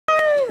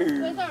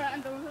It's alright,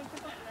 I'm done with it.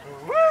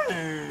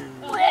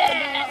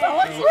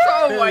 What's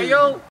so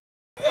whale?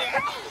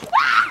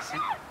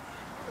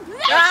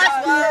 That's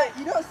why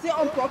you don't sit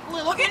on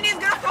properly. Look at these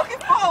gonna fucking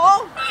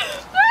fall.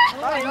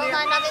 Don't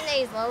land up in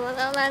these, Lola.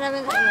 Don't land up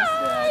in these.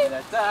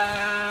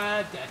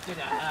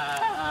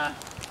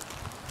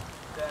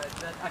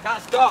 I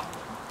can't stop.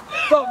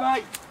 Stop,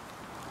 mate.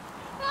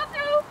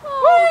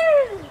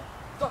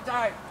 Stop,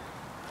 Derek.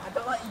 I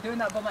don't like you doing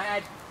that above my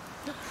head.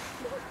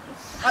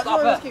 That's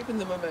why I'm keeping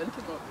the momentum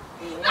up.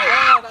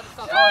 Oh, that's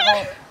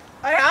horrible.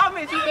 I am,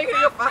 it's just making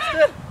it go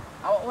faster.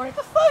 I want it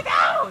to slow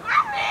down.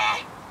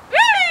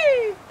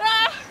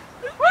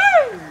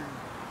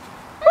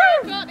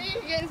 Johnny,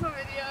 you're getting some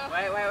video.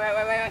 Wait.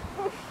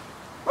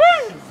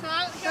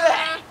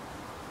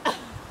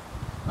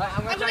 Right,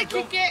 I'm gonna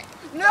kick it.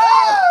 No!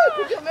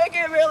 Because you're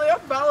making it really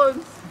off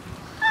balance.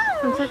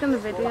 I'm taking the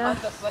My video.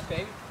 hands are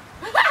slipping.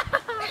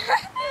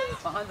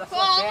 My hands are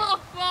Fall slipping. off,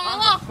 My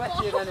hands are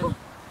sweatier than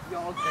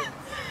your thing.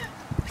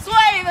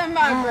 Sway them,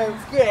 man,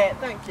 boobs. Great,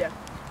 thank you.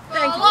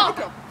 Thank you. Fall Look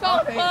off.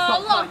 up. Okay,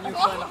 stop trying. You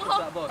climb up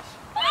that bush.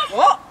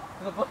 What?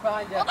 There's a bush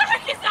behind you. What the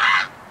heck is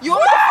that? You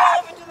want to fall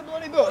off into the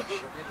bloody bush?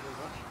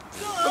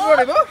 The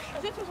bloody bush?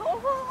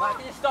 Right,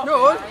 can you stop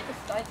No. me?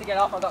 I need to get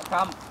off, I've got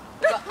cramp.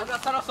 I've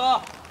got saddle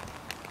sore.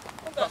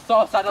 I've got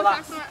sore saddle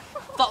laps.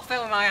 Stop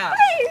filming my ass.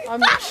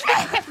 I'm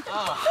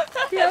Oh.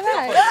 You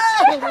alright?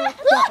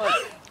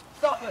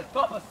 Stop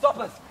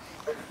us.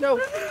 No.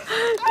 Do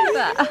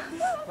that.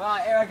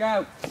 Right, here I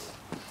go.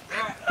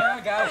 Here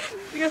I go.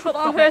 You're gonna put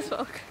that on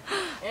Facebook?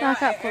 No, I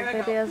can't put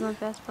videos on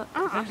Facebook.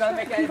 I'm gonna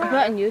make it Not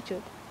on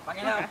YouTube. Bang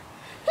it out.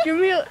 Give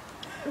me a...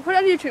 Put it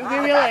on YouTube,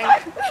 give me a link.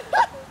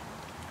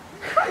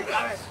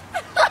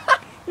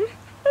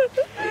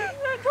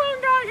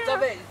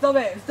 Stop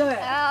it.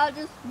 I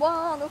just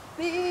wanna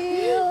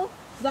feel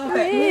Stop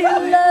real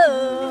it.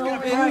 love.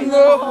 Right.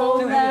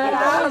 Know that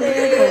I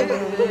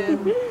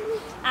live.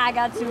 I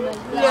got too much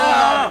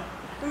love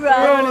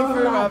running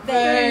through my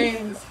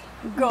veins,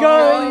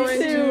 going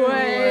to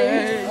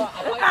waste.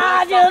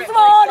 I just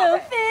wanna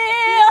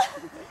feel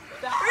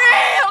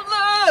real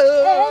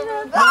love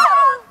and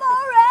love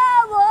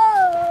forever.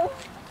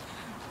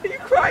 Are you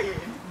crying?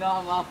 No,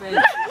 I'm laughing.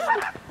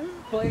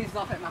 Please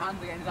stop it, my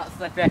hands are getting that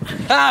slippy.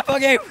 Ah,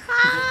 fuck you!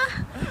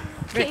 I'm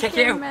gonna kick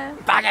you!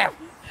 Bang you!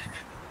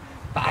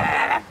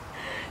 Bang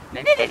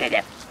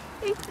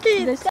you!